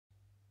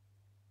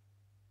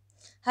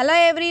Hello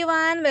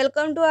everyone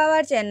welcome to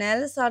our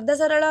channel श्रद्धा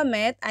सरल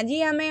math. आज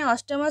आम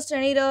अष्टम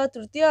श्रेणी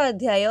तृतीय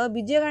अध्याय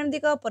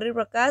बीजगाणितिक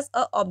परिप्रकाश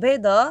और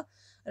अभेद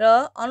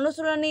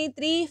अनुशीलनी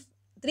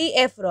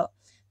 3f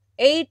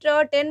 8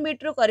 10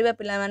 बिट रू करबा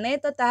पिला माने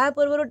तो ताहा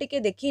पूर्व टिके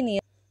देखिनी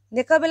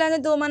देख पे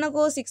तुम मानक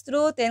 6 रू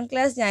 10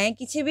 क्लास जाए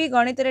किसी भी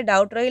गणित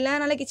डाउट रहा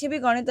ना किसी भी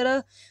गणितर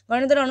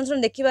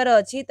अनुसरण देखार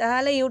अच्छी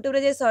ताहले यूट्यूब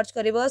रे सर्च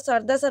कर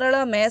श्रद्धा सरल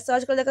मैथ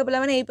सर्च कर देख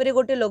पे यहीपरी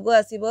गोटे लोगो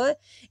आसो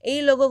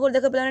यही लोगो को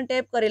देख पे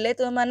टैप करेंगे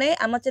तुम मैंने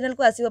आम चैनल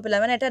को आसो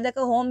पे देख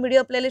होम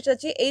वीडियो प्लेलिस्ट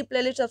अच्छी यही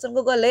प्लेलिस्ट ऑप्शन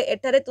को गले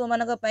एठारे तुम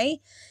मानी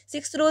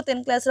 6 रू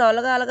 10 क्लास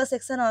अलग अलग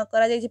सेक्शन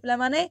कर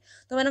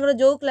तुम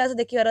जो क्लास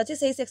देखार अच्छी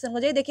से सेक्शन को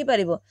जाए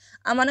देखिपार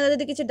आम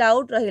जब किसी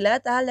डाउट रहा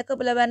देख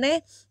पे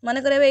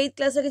मन कर 8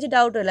 क्लास किसी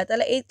डाउट रहा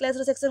ताले 8 क्लास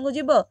रो सेक्शन को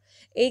जीवो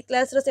 8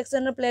 क्लास रो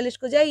सेक्शन रो प्लेलिस्ट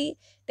को जाई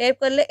टैप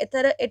करले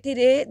एथर एठी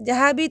रे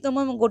जहाँ भी तुम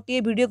गोटे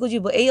वीडियो को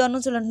जीवो एई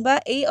अनुशीलन बा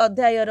एई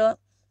अध्याय रो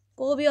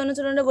को भी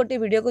अनुशीलन रो गोटे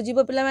वीडियो को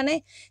जीवो पिला माने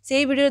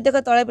सेही वीडियो देख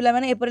तळे पिला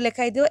माने एपर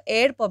लिखा हिथिबो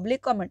ऐड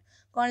पब्लिक कमेंट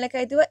कौन लिखा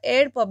हिथिबो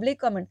ऐड पब्लिक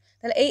कमेंट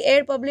ताले एई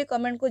ऐड पब्लिक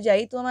कमेंट को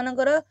जाई तुम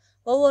मानकर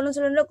कौ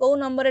अनुशीलन कौ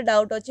नंबर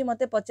डाउट अच्छी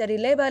मते पचारे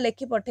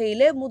लिखि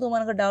पठेले मु तुम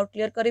डाउट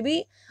क्लीयर करी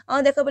आ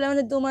देख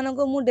पे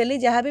तुमको मुझे डेली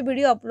जहाँ भी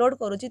वीडियो अपलोड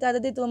करुँची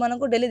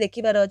तुमको डेली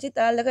देखार अच्छी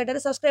देख ये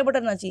सब्सक्राइब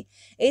बटन अच्छी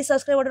यही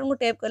सब्सक्राइब बटन को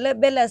टैप कले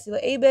बेल आसो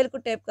यही बेल को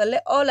टैप कले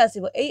ऑल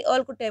आसो यही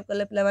ऑल को टैप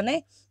कले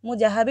पे मुझे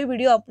जहाँ भी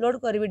वीडियो अपलोड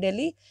करी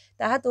डेली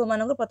ताहा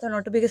तुमको प्रथम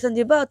नोटिफिकेशन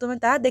जीव और तुम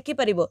ताहा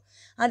देखिपार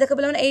हाँ देख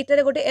पे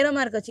यहीटारे गोटे एरो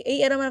मार्क अच्छी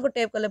यही एरो मार्क को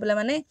टैप कले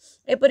पे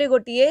एपरी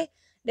गोटे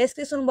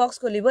डेस्क्रिप्शन बॉक्स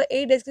खोल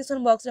यही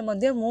डेस्क्रिप्शन बॉक्स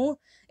में मु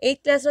 8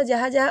 क्लास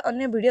जहाँ जहाँ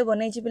अन्य वीडियो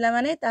बनई पिला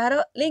माने तार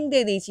लिंक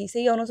दे देछि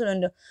सेही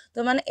अनुशीलन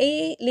तो माने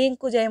एई लिंक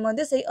को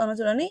जाए से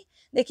अनुशीलनी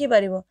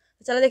देखिपार।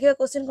 चलो देखिए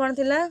क्वेश्चन कौन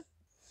थिला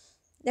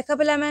देख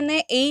पिला माने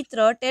 8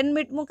 रो 10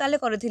 बिट मु काले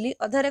करथिली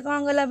अधारे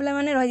कौन गला पिला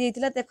माने रहि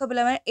जाइतिला देख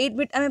पिला माने 8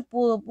 बिट आमे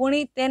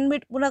पुणी 10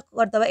 बिट पूरा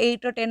करदबा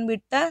 8 रो 10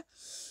 बिट ता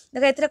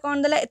देख एथरे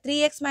कौन देला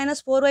 3x -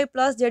 4y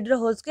 + z रो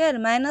whole square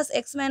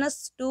 -x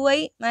 -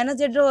 2y -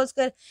 z रो होल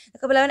स्क्वायर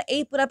देख पिला माने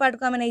एई पूरा पार्ट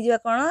को आमे नै जिबा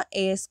कोन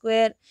a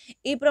स्क्वायर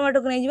ई पूरा पार्ट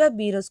को नै जिबा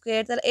b रो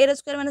स्क्वायर ताले a row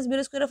square - b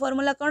row square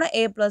formula cone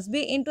a +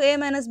 b * a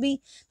 - b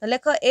तो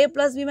लेख a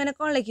 + b माने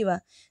कोन लिखिबा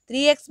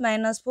 3x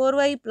 -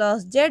 4y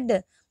 + z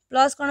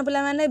प्लस कोन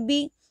पिला माने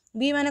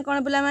b माने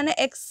कोन पिला माने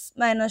x -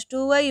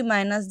 2y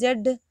 -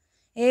 z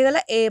हे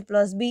गला a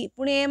 + b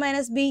पुणी a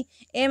 - b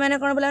a माने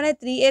कोन पिला माने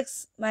 3x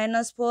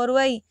 -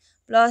 4y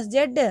 +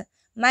 z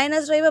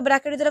माइनस रहिबो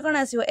ब्रैकेट भीतर कोन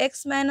आसीबो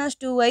x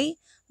 - 2y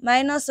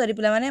माइनस सॉरी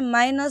पिला माने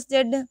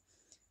 -z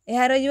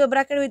एहा रहिबो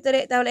ब्रैकेट भीतर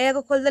ताले एहा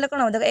को खोल देले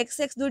कोन हो देखो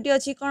x दुटी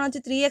अछि कोन अछि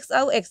 3x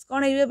आउ x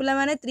कोन हेइबो पिला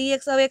माने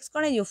 3x आउ x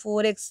कोन हेइबो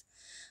 4x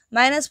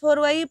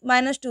 -4y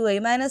 - 2y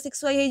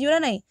 -6y हेइजो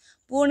नै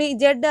पुणी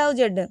z आउ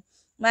z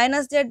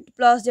 -z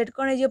 + z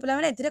कोन हेइजो पिला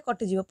माने एथिरे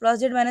कटि जिवो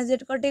 +z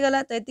 -z कटि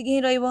गला तो एतिकी ही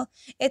रहिबो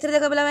एथिरे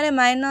देखो पिला माने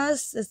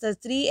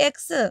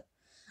 -3x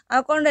आ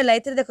कौन रहा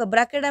ये देख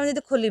ब्राकेट आम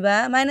जो खोलिबा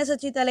माइनस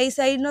अच्छी ताले ई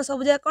साइड नो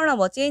सब जगह कौन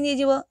हम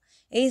चेंज हो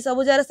यही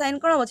सब जगह साइन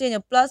कौन हम चेंज हो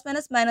प्लस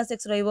माइनस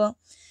 -x रहिबो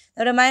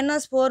तारे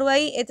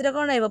 -4y एथिरे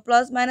कौन रहिबो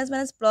plus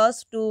minus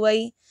plus 2y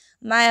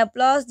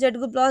plus z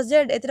को प्लस z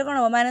एथिरे कौन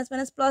हम माइनस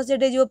प्लस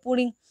z हेजिवो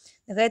पुणी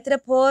देख एथिरे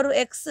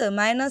 4x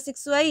 -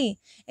 6y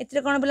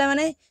एथिरे कौन पिला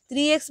माने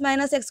 3x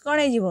 - x कौन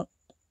हेजिवो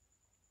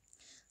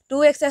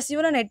 2x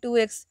आसीबो ना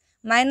 2x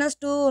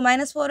 -2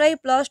 -4y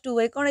 +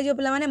 2y कौन हो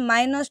पिला माने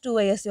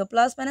 -2y आसीबो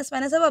प्लस माइनस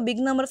माइनस हम बिग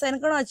नंबर साइन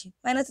कौन अच्छी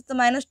माइनस तो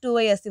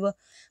 -2y आसीबो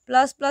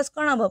प्लस प्लस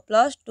कौन हम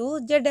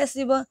 +2z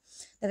आसीबो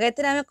देख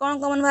एथिरे आमे कौन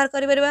कॉमन बाहर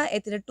करि परबा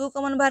एथिरे 2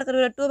 कॉमन बाहर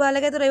करि 2 बाहर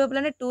लगे तो रहइबो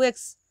पिला 2x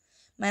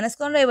माइनस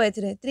कौन रहइबो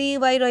एथिरे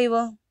 3y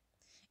रहइबो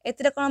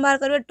एथिरे कौन बाहर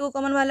करबे 2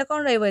 कॉमन बाहर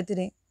कौन रहइबो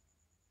एथिरे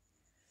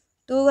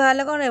 2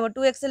 बाहर कौन रहइबो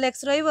 2x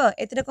x रहइबो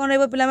एथिरे कौन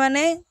रहइबो पिला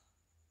माने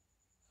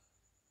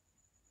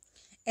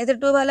एथिरे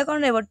 2 बाहर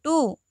कौन रहइबो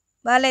 2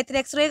 बाहर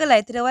एथिरे x रही गला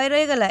एथिरे y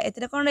रही गला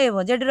एथिरे कौन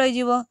रहइबो z रही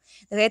जिवो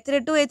देख एथिरे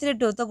 2 एथिरे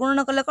 2 तो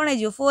गुणन कले कौन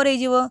हेजिवो 4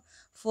 हेजिवो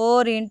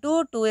 4 *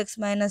 2x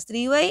 -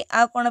 3y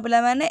आ कोन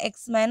पिला माने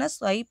x - y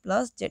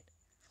 + z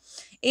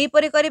एही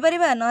परि करि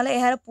परिबा नले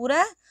एहार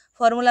पूरा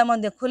फार्मूला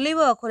मध्ये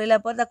खोलिबो खोलिला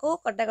पर ताको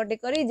कटाकटी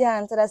करी जे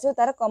आंसर आसीबो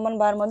तार कॉमन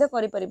बार मध्ये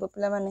करि परिबो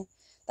पिला माने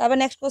ताबे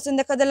नेक्स्ट क्वेश्चन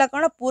देख देला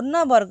कोन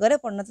पूर्ण वर्ग रे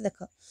परिणत देख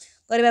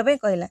करबा पे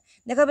कहला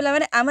देख पिला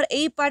माने हमर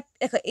एही पार्ट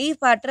देख एही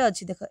पार्ट रे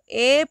अछि देख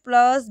a +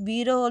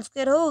 b row whole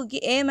square हो कि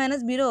a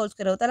 - b row whole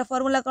square हो तार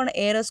formula cone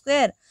a row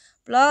square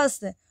 +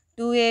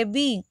 2ab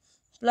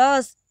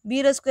 +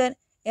 b row square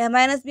या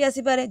माइनस भी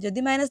आसी पारे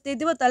जदि माइनस दे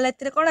दिबो ताले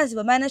एथिरे कोन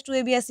आसीबो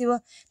 -2ab आसीबो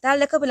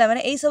ताले देख पिला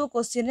माने एही सब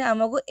क्वेश्चन रे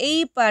हमको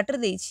एही पार्ट रे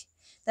देछि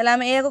ताले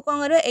हम एया को कोन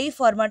करबा एही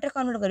फॉर्मेट रे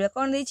कन्वर्ट करबा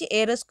कोन देछि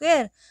a रो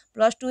स्क्वायर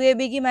 +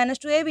 2ab की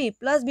 -2ab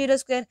 + b रो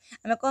स्क्वायर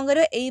हम कोन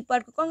करबा एही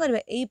पार्ट को कोन करबा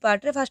एही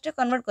पार्ट रे फर्स्ट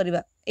कन्वर्ट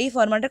करबा एही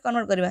फॉर्मेट रे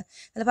कन्वर्ट करबा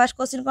ताले फर्स्ट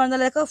क्वेश्चन कोन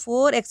देला देखो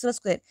 4x रो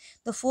स्क्वायर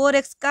तो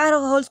 4x का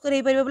होल स्क्वायर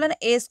हे परबो बोला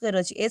a स्क्वायर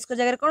अछि a स्क्वायर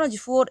जगह कोन अछि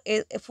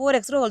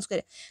 4x रो होल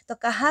स्क्वायर तो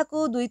कहा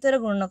को दुई थर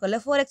गुणन करले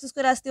 4x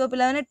स्क्वायर आस्तिबो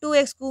पिला माने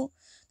 2x को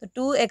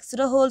तो 2x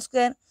रो होल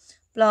स्क्वायर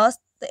प्लस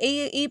तो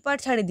यही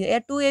पार्ट छाड़ी दियो या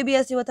 2ab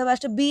आसीबो त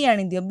फास्ट b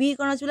आनी दियो b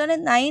कोन अछि माने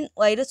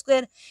 9y रो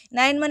स्क्वायर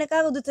 9 माने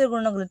का को दुई थर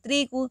गुणन करले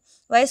 3 को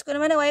y स्क्वायर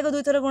माने y को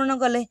दुई थर गुणन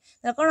करले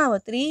त कोन हबो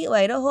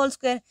 3y रो होल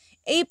स्क्वायर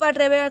एई पार्ट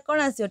रे कोन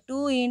आसीबो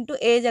 2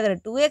 * a जगह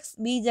 2x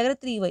b जगह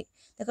 3y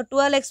देखो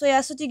 12xy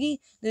आसुची की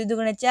 2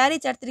 2 4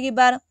 4 3 की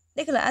 12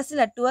 देखला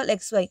आसिला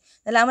 12xy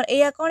तले हमर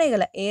एया कोन हे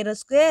गेला a row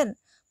square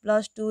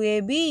plus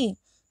 2ab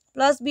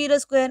plus b row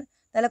square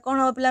तले कोन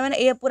हो पिला माने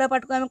ए पूरा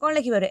पार्ट को हम कोन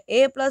लिखि बारे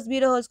a plus b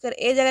row whole square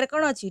ए जगह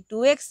कोन अछि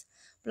 2x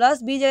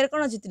प्लस b जगह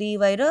कोन अछि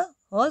 3y रो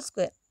होल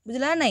स्क्वायर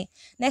बुझला नै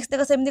नेक्स्ट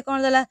देखो सेमती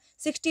कोन देला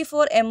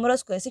 64m रो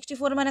स्क्वायर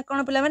 64 माने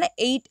कोन पिला माने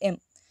 8m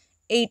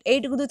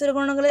 8 को दुई थर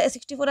गुणन करले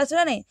 64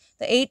 आसला नै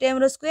तो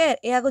 8m रो स्क्वायर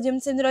एहा को जेम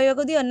सेम रहइबा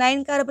को दियो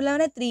 9 कार पिला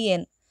माने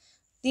 3n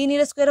 3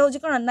 रो स्क्वायर होजी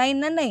कोन 9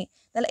 ना नै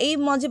तले एई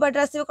मझी पार्ट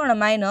आसीबो कोन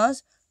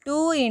माइनस 2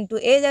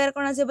 * a जगह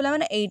कोन आसी पिला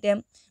माने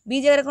 8m b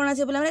जगह कोन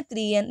आसी पिला माने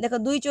 3n देखो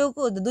 2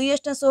 चौको 2 *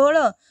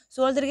 16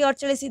 16 3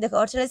 48 देखो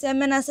 48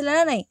 mn आसला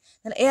ना नै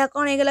तले एहा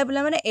कोन हे गेला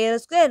पिला माने a row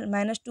square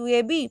minus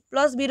 2ab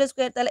plus b row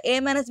square तले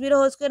a minus b row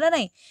whole square ना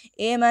नै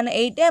a माने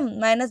 8m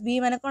माइनस b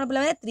माने कोन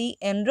पिला माने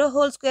 3n रो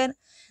होल स्क्वायर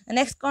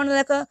नेक्स्ट कोन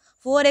देखो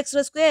 4x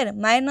रो स्क्वायर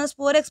माइनस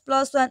 4x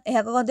प्लस 1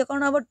 एहा को गते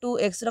कोन हबो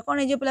 2x रो कोन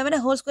हे जो पिला माने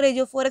होल स्क्वायर हे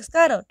जो 4x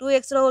कार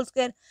 2x रो होल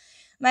स्क्वायर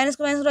माइनस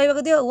को माइनस रहइबा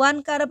को दियो 1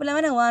 कार पिला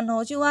माने 1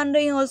 होची 1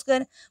 रे whole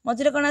square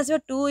मझरे cone आसीबो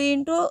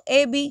 2 *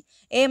 ab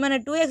a माने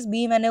 2x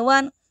b माने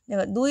 1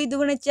 देखो 2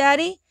 2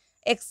 4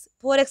 x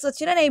 4x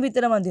अछि ना नै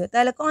भीतर मध्य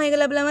ताले कोन हे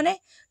गेला पिला माने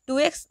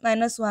 2x -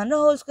 1 row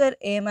whole square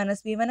a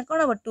 - b माने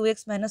कोन हबो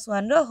 2x -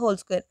 1 रो होल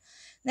स्क्वायर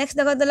नेक्स्ट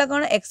देखो दला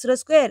कोन x रो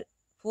स्क्वायर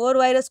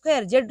 4y रो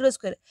स्क्वायर z रो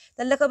स्क्वायर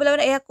ताले देखो पिला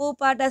माने एहा को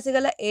पार्ट आसी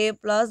गेला a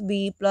 + b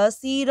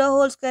 + c row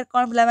whole square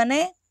कोन पिला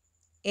माने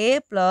a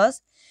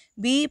 +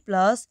 b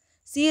 +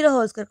 c row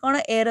whole square cone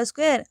a row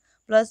square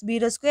plus b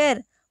row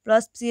square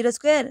plus c row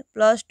square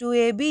plus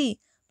 2ab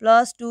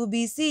plus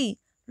 2bc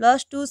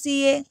plus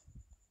 2ca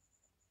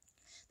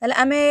ताले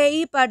आमे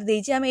ई part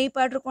देछि आमे ई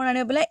part रो कोन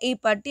आनिबा बला ई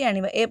part T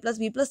आनिबा a +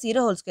 b + c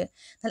row whole square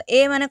ताले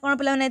a माने कोन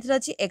पिला माने एथरा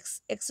अछि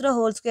x रो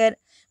होल स्क्वायर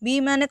b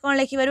माने कोन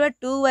लिखि परबा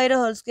 2y रो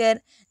होल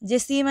स्क्वायर जे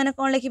c माने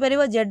कोन लिखि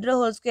परबा z रो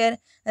होल स्क्वायर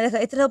देखो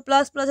एथरा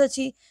प्लस प्लस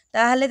अछि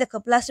ताहाले देखो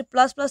प्लस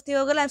प्लस प्लस थि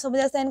हो गेला सब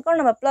जा साइन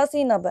कोन नबा प्लस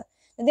ही नबा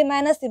यदि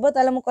माइनस थिबो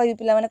ताले मु कहि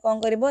पिला माने कोन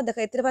करबो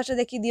देखो एथरे फास्ट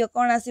देखि दियो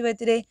कोन आसीबो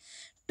एथरे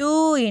 2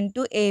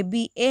 * ab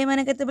a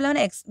माने केते पिला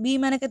माने x b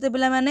माने केते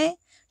पिला माने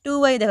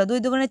 2y देखो 2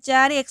 2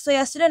 4 xy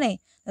आसिले नै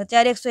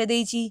 4xy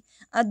देछि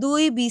आ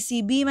 2bc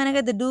b माने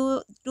केते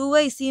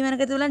 2y c माने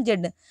केते पिला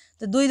z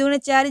तो 2 2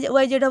 4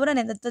 yz होबरा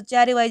नै तो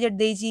 4yz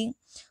देछि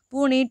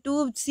पुनी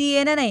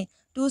 2ca ना नै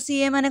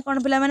 2ca माने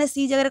कोन पिला माने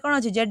c जगह कोन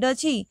अछि z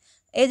अछि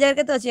ए जगह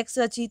केते अछि x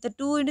अछि तो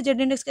 2 * z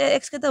 *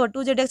 x केते हो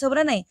 2zx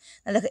होबरा नै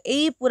देखो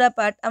एई पूरा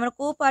पार्ट हमर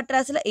को पार्ट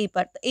आसिला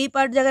एई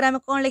पार्ट जगह हम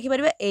कोन लिखि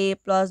परबे a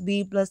 +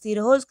 b + c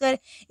row whole square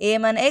a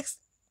माने x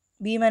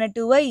b माने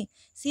 2y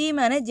c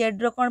माने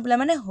z रो कोन पिला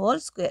माने होल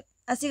स्क्वायर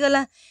आसी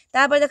गला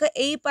तापर देखो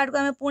एई पार्ट को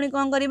हम पुनी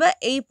कोन करबा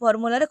एई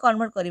फार्मूला रे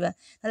कन्वर्ट करबा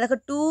देखो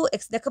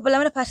 2x देखो पिला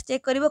माने फास्ट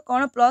चेक करबो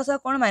कोन प्लस और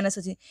कोन माइनस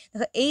अछि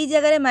देखो एई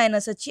जगह रे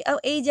माइनस अछि आ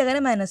एई जगह रे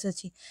माइनस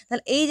अछि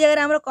ताले एई जगह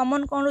रे हमर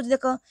कॉमन कोन होछ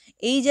देखो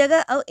एई जगह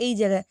आ एई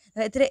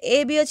जगह एथरे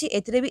a भी अछि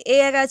एथरे भी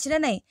a आगा अछि ना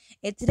नै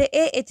एथरे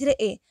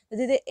a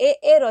जदि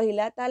a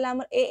रहिला ताले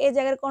हमर a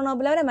जगह रे कोन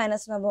होबला रे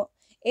माइनस नबो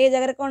ए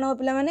जगह रे कोन हो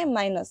पिला माने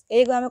माइनस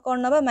ए को हम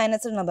कोन नबा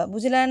माइनस रे नबा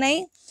बुझिला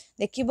नै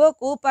देखिबो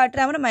को पार्ट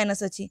रे हमर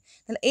माइनस अछि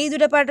ताले एई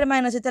दुटा पार्ट रे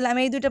माइनस अछि ताले हम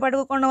एई दुटा पार्ट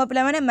को कोन नबा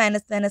पिला माने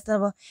माइनस माइनस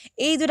नबो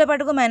एई दुटा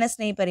पार्ट को माइनस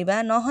नै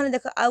परिबा न होले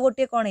देखो आ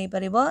गोटे कोन हे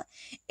परिबो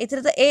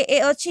एथरे तो ए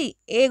अछि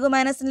ए को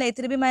माइनस ले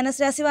एथरे भी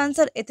माइनस रे आसीबो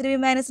आंसर एथरे भी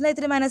माइनस ले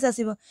एथरे माइनस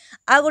आसीबो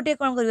आ गोटे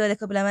कोन करबो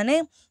देखो पिला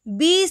माने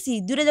बी सी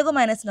दुटा जको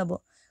माइनस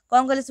नबो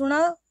कोन कहले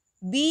सुनो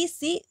बी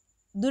सी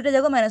दुटा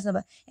जको माइनस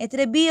नबा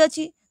एथरे बी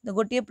अछि तो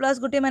गोटे प्लस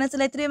गोटे माइनस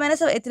ले एथरे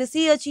माइनस एथरे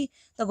सी अछि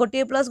तो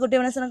गोटे प्लस गोटे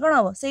माइनस कोन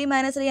हो सेही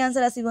माइनस रे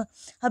आंसर आसीबो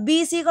हा बी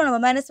सी कोन हो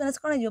माइनस माइनस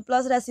कोन हो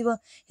प्लस रे आसीबो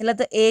हेला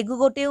तो ए को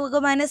गोटे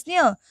को माइनस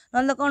नियो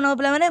नल कोन हो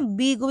पिला माने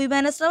बी को भी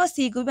माइनस नबो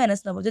सी को भी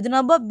माइनस नबो जदि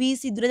नबो बी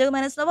सी दुटा जको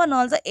माइनस नबो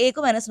नल तो ए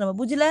को माइनस नबो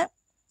बुझिला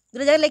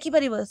दुटा जको लिखि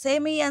परिबो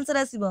सेम ही आंसर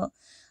आसीबो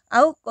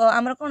आउ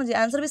हमर कोन जे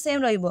आंसर भी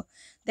सेम रहिबो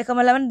देखो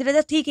मला माने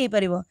दुटा ठीक हे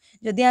परिबो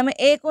जदि हम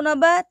a को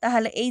नबा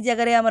ताहाले एई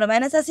जगह रे हमर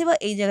माइनस आसीबो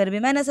एई जगह रे भी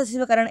माइनस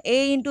आसीबो कारण a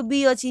 *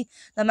 b अछि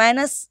त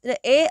माइनस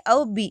a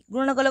आउ b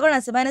गुणन कले कोन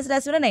आसे माइनस रे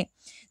आसीबो नै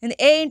जदि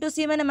a *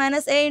 c माने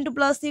माइनस a *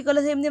 प्लस c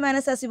कले सेमदी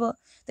माइनस आसीबो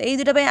तो एई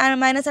दुटा पे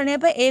माइनस आनिया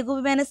पे a को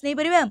भी माइनस नै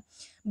परिबा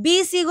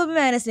b c को भी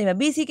माइनस नैबा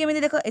b c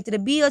केमिति देखो एतरे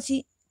b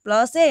अछि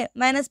प्लस a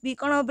माइनस b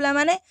कोन हो पिला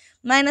माने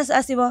minus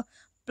आसीबो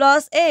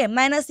plus a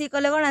minus c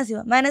कले कोन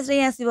आसीबो माइनस रे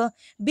आसीबो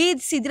b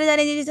सीधे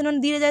जानि जे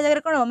दी जगह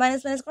कोन हो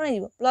माइनस माइनस कोन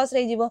हिबो प्लस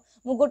रे जिवो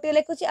मु गोटे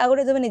लेखुची आ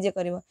गोटे तबे निजे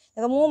करबो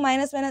देखो मु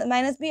माइनस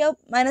माइनस b और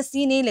माइनस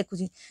c नै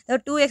लेखुची देखो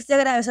 2x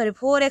जगह सॉरी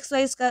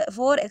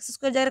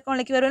 4x² जगह कोन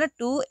लिखि परबो ना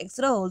 2x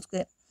रो होल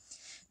स्क्वायर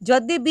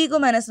जदि b को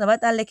माइनस नबा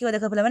ता लिखिबो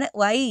देखो पिला माने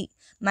y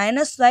 -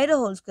 y रो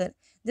होल स्क्वायर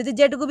जदि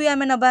z को भी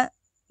हमें नबा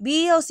b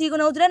और c को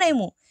नउतरा नै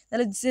मु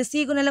ताले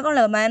c को नेले कोन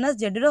माइनस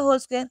z रो होल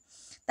स्क्वायर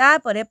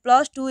तापरे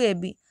प्लस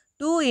 2ab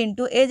 2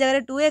 इंटू ए जगह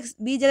 2x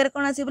बी जगह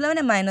कौन आस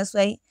पे minus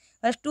Y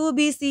plus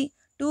 2bc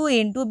 2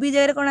 into B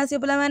जगह कौन आस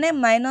पे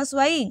माइनस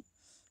वाई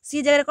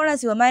सी जगह कौन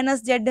आस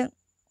minus Z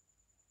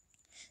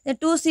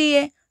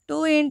 2ca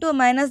 2 into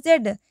minus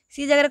Z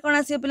C जगह कौन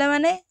आस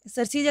पे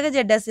सर सी जगह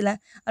जेड आसला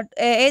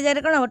ए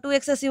जगह कौन हम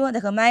 2x आसो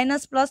देख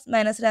माइनस प्लस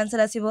माइनस आंसर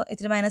आसो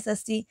ए माइनस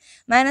आसी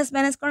माइनस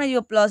माइनस कौन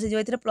हो प्लस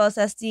हो प्लस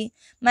आसी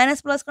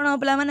माइनस प्लस कौन हम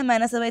पे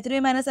माइनस हम ए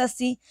माइनस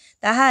आसी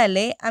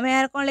ताहले आम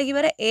यार कौन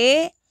लिखिबार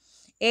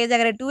ए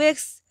जगह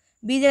 2x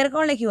बी जगह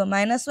कौन लिख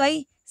माइनस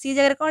वाई सी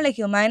जगह कौन लिख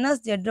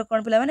माइनस जेड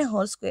कौन पे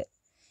होल स्क्वायर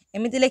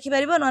एमती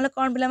लिखिपर ना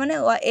कौन पे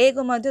ए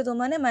को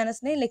तुमने माइनस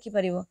नहीं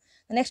लिखिपर।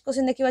 नेक्स्ट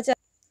क्वेश्चन देखा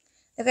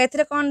देख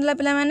ए कौन है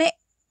पे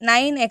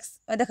 9x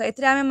देख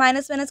ए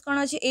माइनस माइनस कौन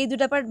अच्छी ये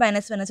दुटा पार्ट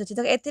माइनस माइनस अच्छी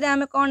देख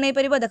ए कौन नहीं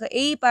पार देख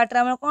यही पार्ट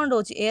आम कौन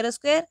रोचे ए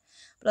square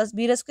plus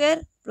B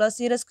square plus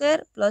सी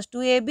square plus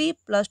 2ab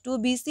plus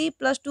 2bc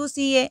plus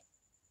 2ca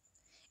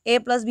ए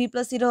प्लस बी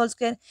प्लस सी होल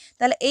स्क्वायर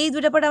ताले यही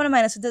दुटा पार्ट आम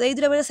माइनस यही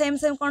दुटा पार्ट सेम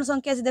सेम कौन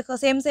संख्या अच्छी देख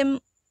सेम सेम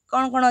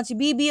कौन कौन अच्छी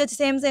बी बी अच्छी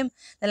सेम सेम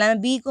ताले आम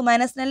बी को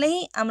माइनस नेले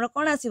ही आमर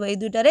कौन आसो ये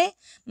दुटारे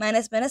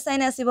माइनस माइनस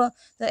साइन आसो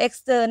तो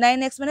एक्स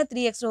 9x माने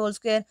 3x होल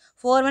स्क्वायर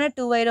 4 माने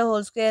 2y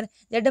होल स्क्वायर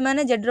जेड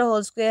माने जेड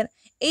होल स्क्वायर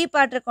यही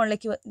पार्ट रे कौन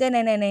लिखिबो दे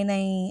नहीं नहीं नहीं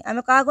नहीं आम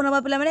क्या को नबा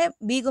पे माने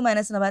बी को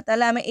माइनस नबा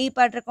ताले आम यही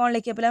पार्ट रे कौन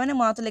लिखिबो पे माने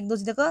म तो लिख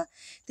दोछि देख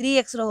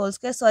 3x होल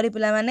स्क्वायर सॉरी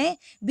पे माने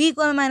बी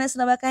को आम माइनस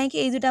नबा काहे कि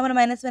ए दुटा हमर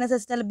माइनस माइनस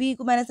आछि ताले बी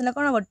को माइनस नला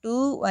कौन हो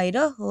 2y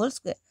होल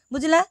स्क्वायर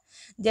बुझला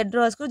Z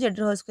whole square Z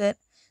whole square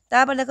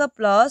तापर देख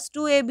प्लस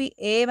 2ab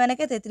ए माने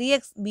के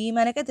 3x बी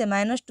माने के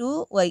minus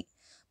 2y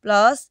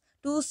plus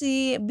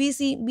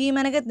 2bc B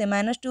माने के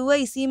माइनस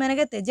 2y सी माने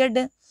के जेड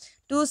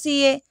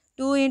 2ca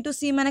 2 इंटू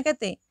सी माने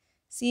के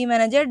सी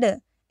माने जेड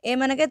ए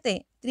माने के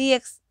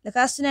 3x देख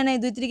आसना नहीं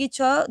 2 3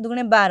 6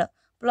 दुगुणे 12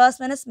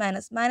 plus minus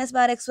minus minus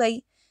 12xy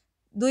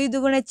 2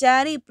 दुगुणे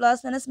 4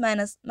 plus minus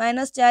minus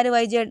minus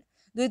 4yz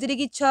 2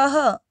 3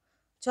 6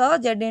 6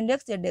 Z into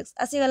x Z x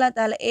आसीगला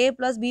ताहले ए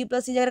प्लस बी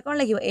प्लस सी जगह कौन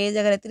लिखिबो ए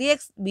जगह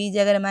 3x बी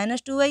जगह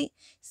माइनस 2y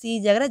सी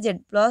जगह जेड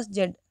प्लस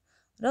जेड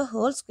रो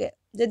होल स्क्वायर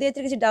जदि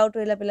एथि किसी डाउट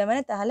रहला पिला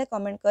माने ताहले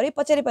कमेंट करी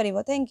पचारि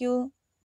परिबो। Thank you.